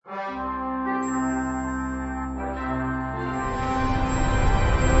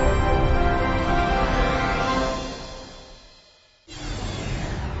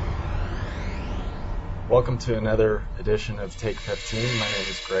Welcome to another edition of Take 15. My name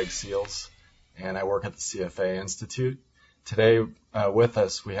is Greg Seals, and I work at the CFA Institute. Today with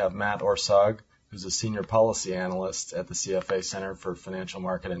us we have Matt Orsog, who's a senior policy analyst at the CFA Center for Financial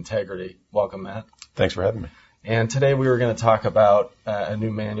Market Integrity. Welcome, Matt. Thanks for having me. And today we were going to talk about a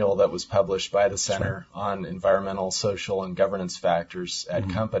new manual that was published by the Center on environmental, social, and governance factors at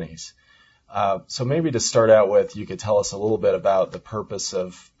companies. So maybe to start out with, you could tell us a little bit about the purpose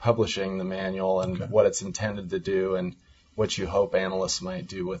of publishing the manual and what it's intended to do and what you hope analysts might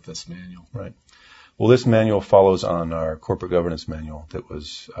do with this manual. Right. Well, this manual follows on our corporate governance manual that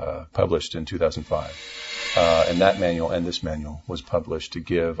was published in 2005. And that manual and this manual was published to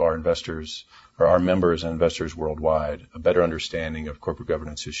give our investors, or our members and investors worldwide, a better understanding of corporate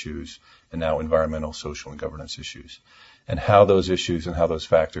governance issues and now environmental, social, and governance issues, and how those issues and how those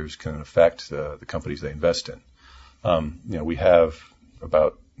factors can affect the companies they invest in. We have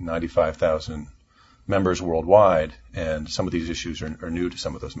about 95,000 members worldwide, and some of these issues are new to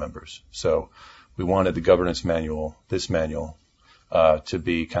some of those members. So we wanted the governance manual, this manual, to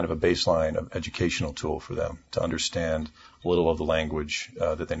be kind of a baseline of educational tool for them to understand a little of the language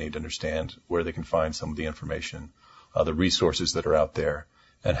that they need to understand, where they can find some of the information, the resources that are out there,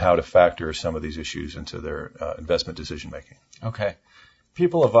 and how to factor some of these issues into their investment decision-making. Okay.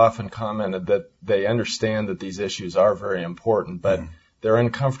 People have often commented that they understand that these issues are very important, but they're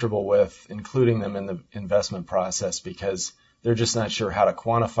uncomfortable with including them in the investment process because they're just not sure how to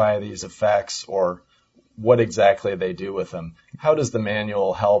quantify these effects or what exactly they do with them. How does the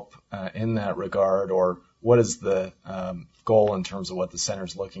manual help in that regard, or what is the goal in terms of what the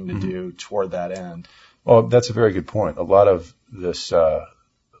center's looking to do toward that end? Well, that's a very good point. A lot of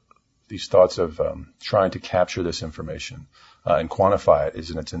these thoughts of trying to capture this information and quantify it is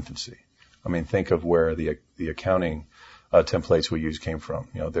in its infancy. I mean, think of where the accounting templates we use came from.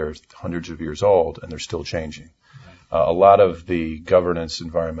 They're hundreds of years old and they're still changing. A lot of the governance,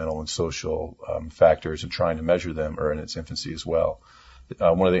 environmental, and social factors and trying to measure them are in its infancy as well.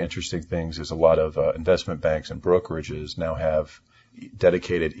 One of the interesting things is a lot of investment banks and brokerages now have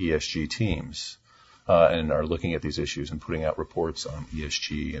dedicated ESG teams and are looking at these issues and putting out reports on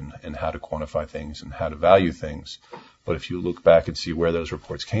ESG and how to quantify things and how to value things. But if you look back and see where those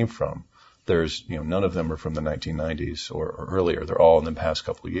reports came from, there's, none of them are from the 1990s or earlier. They're all in the past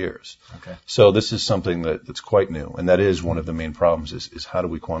couple of years. Okay. So this is something that's quite new, and that is one of the main problems is how do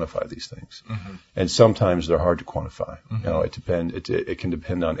we quantify these things? And sometimes they're hard to quantify. It can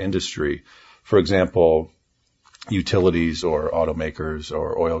depend on industry. For example, utilities or automakers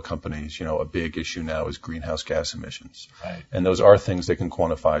or oil companies, a big issue now is greenhouse gas emissions. Right. And those are things they can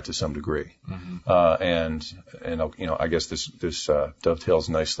quantify to some degree. And I guess this dovetails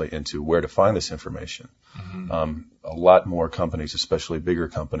nicely into where to find this information. A lot more companies, especially bigger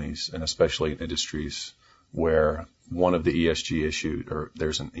companies, and especially in industries where one of the ESG issue, or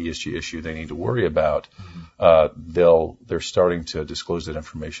there's an ESG issue they need to worry about, they're starting to disclose that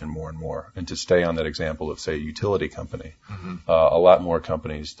information more and more. And to stay on that example of, say, a utility company, a lot more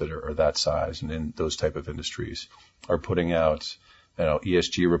companies that are that size and in those type of industries are putting out,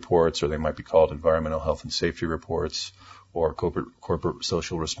 ESG reports, or they might be called environmental health and safety reports, or corporate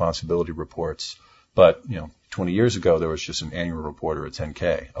social responsibility reports. But 20 years ago there was just an annual report or a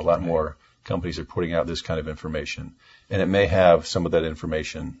 10K. A lot more companies are putting out this kind of information, and it may have some of that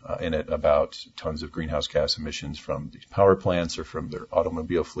information in it about tons of greenhouse gas emissions from these power plants or from their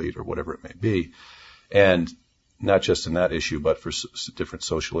automobile fleet or whatever it may be. And not just in that issue, but for different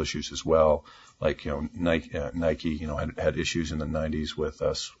social issues as well. Like, Nike, had issues in the 90s with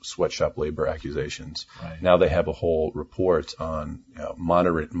sweatshop labor accusations. Right. Now they have a whole report on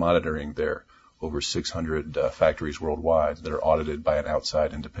monitoring their over 600 factories worldwide that are audited by an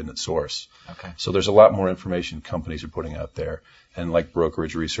outside independent source. Okay. So there's a lot more information companies are putting out there. And like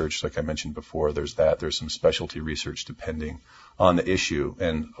brokerage research, like I mentioned before, there's some specialty research depending on the issue.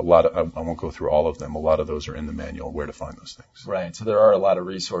 And I won't go through all of them. A lot of those are in the manual, where to find those things. Right. So there are a lot of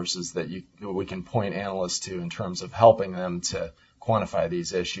resources that we can point analysts to in terms of helping them to quantify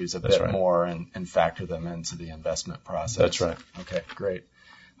these issues a bit more and factor them into the investment process. That's right. Okay, great.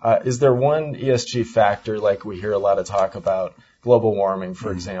 Is there one ESG factor, like we hear a lot of talk about global warming,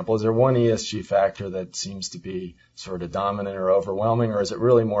 for example? Is there one ESG factor that seems to be sort of dominant or overwhelming, or is it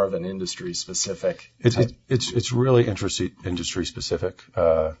really more of an industry specific? It's really industry specific.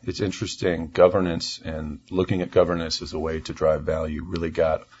 It's interesting. Governance and looking at governance as a way to drive value really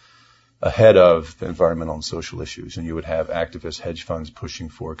got ahead of the environmental and social issues. And you would have activist hedge funds pushing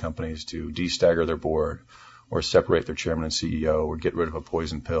for companies to de-stagger their board, or separate their chairman and CEO, or get rid of a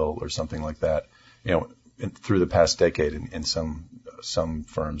poison pill or something like that. through the past decade in some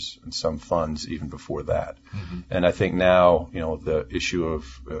firms and some funds even before that. And I think now, the issue of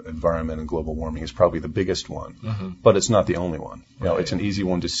environment and global warming is probably the biggest one, but it's not the only one. It's an easy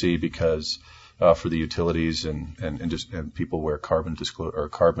one to see because for the utilities and people where carbon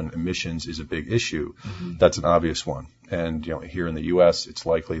emissions is a big issue. That's an obvious one. And here in the U.S., it's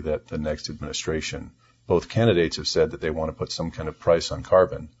likely that the next administration, both candidates have said that they want to put some kind of price on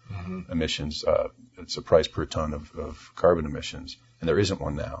carbon emissions. It's a price per ton of carbon emissions, and there isn't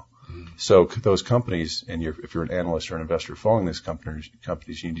one now. So those companies, and if you're an analyst or an investor following these companies,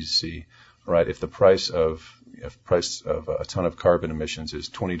 you need to see, right, if the price of a ton of carbon emissions is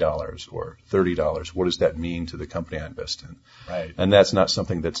 $20 or $30, what does that mean to the company I invest in? Right. And that's not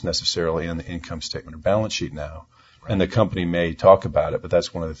something that's necessarily in the income statement or balance sheet now. Right. And the company may talk about it, but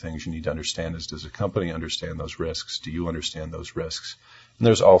that's one of the things you need to understand is, does the company understand those risks? Do you understand those risks? And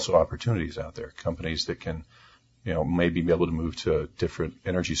there's also opportunities out there, companies that can, maybe be able to move to different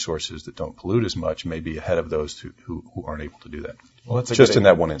energy sources that don't pollute as much, maybe ahead of those who aren't able to do that. Well, that's just in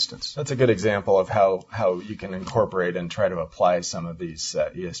that one instance. That's a good example of how you can incorporate and try to apply some of these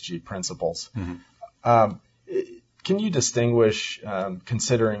ESG principles. Can you distinguish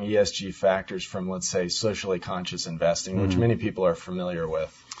considering ESG factors from, let's say, socially conscious investing, which many people are familiar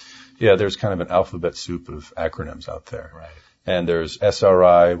with? Yeah, there's kind of an alphabet soup of acronyms out there. Right. And there's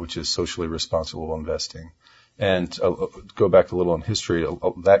SRI, which is socially responsible investing. And go back a little in history,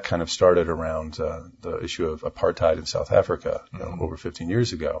 that kind of started around the issue of apartheid in South Africa over 15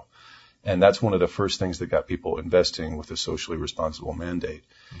 years ago. And that's one of the first things that got people investing with a socially responsible mandate.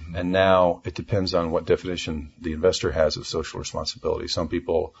 And now it depends on what definition the investor has of social responsibility. Some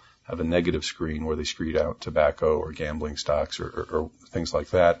people have a negative screen where they screen out tobacco or gambling stocks or things like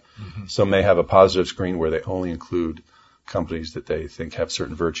that. Some may have a positive screen where they only include companies that they think have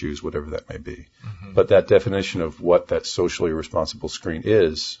certain virtues, whatever that may be. But that definition of what that socially responsible screen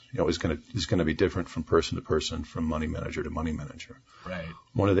is going to be different from person to person, from money manager to money manager. Right.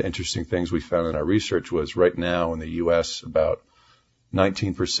 One of the interesting things we found in our research was right now in the U.S., about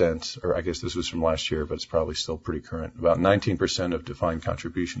 19%, or I guess this was from last year, but it's probably still pretty current, about 19% of defined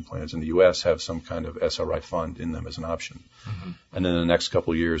contribution plans in the U.S. have some kind of SRI fund in them as an option. And then in the next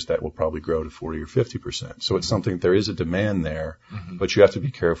couple of years, that will probably grow to 40 or 50%. So it's something, there is a demand there, but you have to be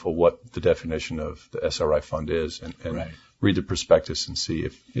careful what the definition of the SRI fund is and read the prospectus and see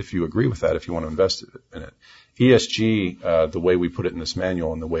if you agree with that, if you want to invest in it. ESG, the way we put it in this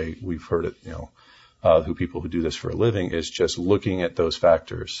manual and the way we've heard it, people who do this for a living, is just looking at those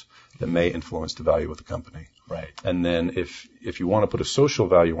factors that may influence the value of the company. Right. And then if you want to put a social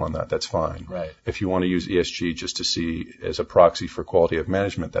value on that, that's fine. Right. If you want to use ESG just to see as a proxy for quality of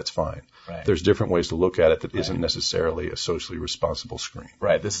management, that's fine. Right. There's different ways to look at it that isn't necessarily a socially responsible screen.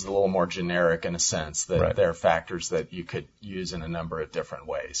 Right. This is a little more generic in a sense that there are factors that you could use in a number of different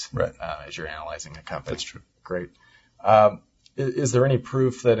ways as you're analyzing a company. That's true. Great. Is there any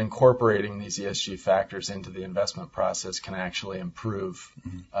proof that incorporating these ESG factors into the investment process can actually improve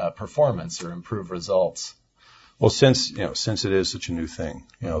performance or improve results? Well, since it is such a new thing,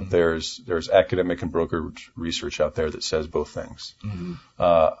 there's academic and broker research out there that says both things.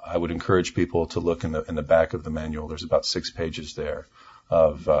 I would encourage people to look in the back of the manual. There's about 6 pages there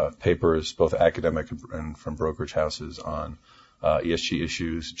of papers, both academic and from brokerage houses, on ESG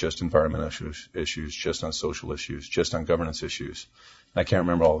issues, just environmental issues, just on social issues, just on governance issues. I can't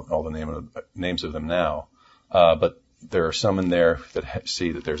remember all the names of them now, but there are some in there that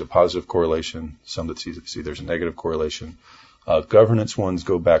see that there's a positive correlation, some that see there's a negative correlation. Governance ones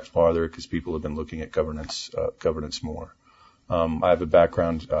go back farther because people have been looking at governance more. I have a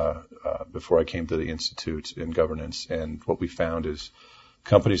background before I came to the Institute in governance, and what we found is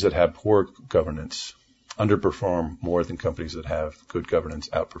companies that have poor governance underperform more than companies that have good governance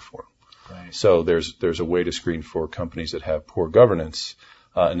outperform. Right. So there's a way to screen for companies that have poor governance,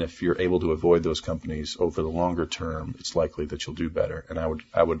 and if you're able to avoid those companies over the longer term, it's likely that you'll do better. And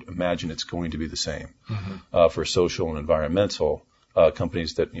I would imagine it's going to be the same for social and environmental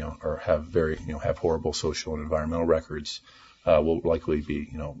companies that have horrible social and environmental records. Will likely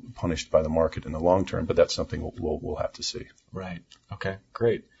be punished by the market in the long term, but that's something we'll have to see. Right. Okay.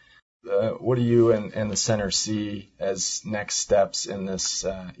 Great. What do you and the center see as next steps in this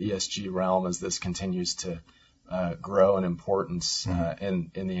ESG realm as this continues to grow in importance in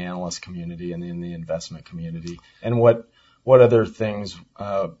the analyst community and in the investment community? And what other things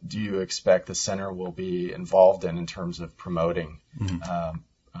do you expect the center will be involved in terms of promoting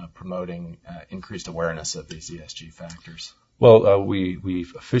increased awareness of these ESG factors? Well,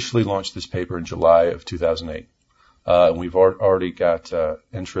 we've officially launched this paper in July of 2008. And we've already got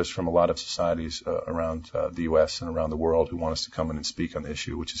interest from a lot of societies around the U.S. and around the world who want us to come in and speak on the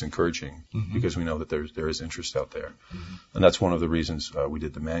issue, which is encouraging because we know that there is interest out there. And that's one of the reasons we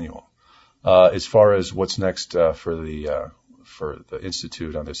did the manual. As far as what's next for the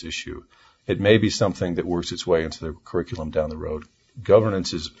Institute on this issue, it may be something that works its way into the curriculum down the road.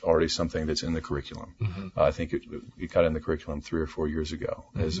 Governance is already something that's in the curriculum. I think it got in the curriculum 3 or 4 years ago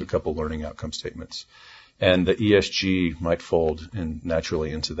as a couple learning outcome statements. And the ESG might fold in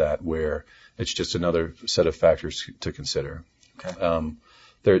naturally into that, where it's just another set of factors to consider. Okay.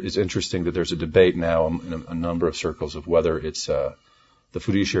 It's interesting that there's a debate now in a number of circles of whether it's the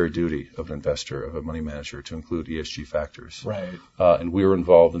fiduciary duty of an investor, of a money manager, to include ESG factors. Right. And we were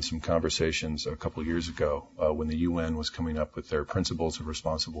involved in some conversations a couple of years ago when the UN was coming up with their principles of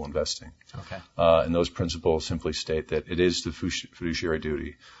responsible investing. Okay. And those principles simply state that it is the fiduciary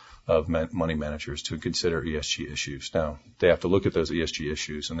duty of money managers to consider ESG issues. Now, they have to look at those ESG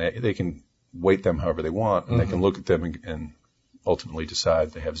issues, and they can weight them however they want, and they can look at them and ultimately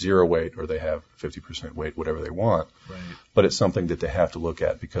decide they have 0 weight or they have 50% weight, whatever they want. Right. But it's something that they have to look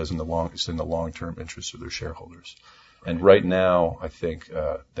at because it's in the long-term interest of their shareholders. Right. And right now, I think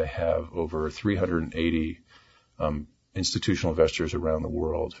they have over 380 institutional investors around the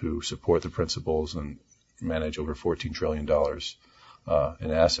world who support the principles and manage over $14 trillion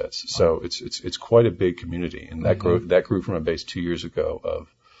in assets. So it's quite a big community, and that grew from a base 2 years ago of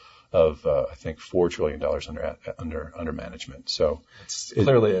I think $4 trillion under management. So it's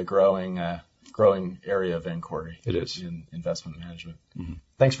clearly a growing area of inquiry. It is in investment management.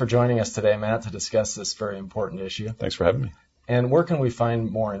 Thanks for joining us today, Matt, to discuss this very important issue. Thanks for having me. And where can we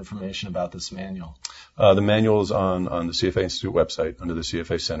find more information about this manual? The manual is on the CFA Institute website under the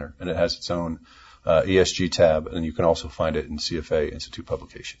CFA Center, and it has its own ESG tab, and you can also find it in CFA Institute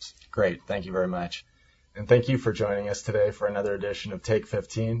publications. Great. Thank you very much. And thank you for joining us today for another edition of Take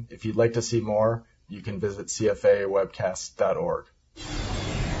 15. If you'd like to see more, you can visit cfawebcast.org.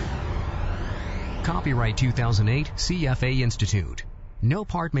 Copyright 2008 CFA Institute. No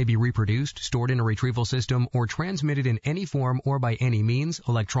part may be reproduced, stored in a retrieval system, or transmitted in any form or by any means,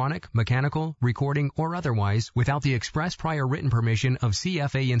 electronic, mechanical, recording, or otherwise, without the express prior written permission of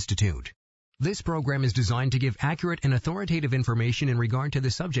CFA Institute. This program is designed to give accurate and authoritative information in regard to the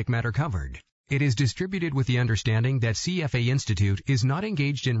subject matter covered. It is distributed with the understanding that CFA Institute is not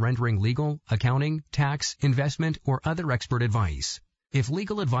engaged in rendering legal, accounting, tax, investment, or other expert advice. If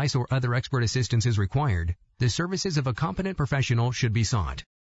legal advice or other expert assistance is required, the services of a competent professional should be sought.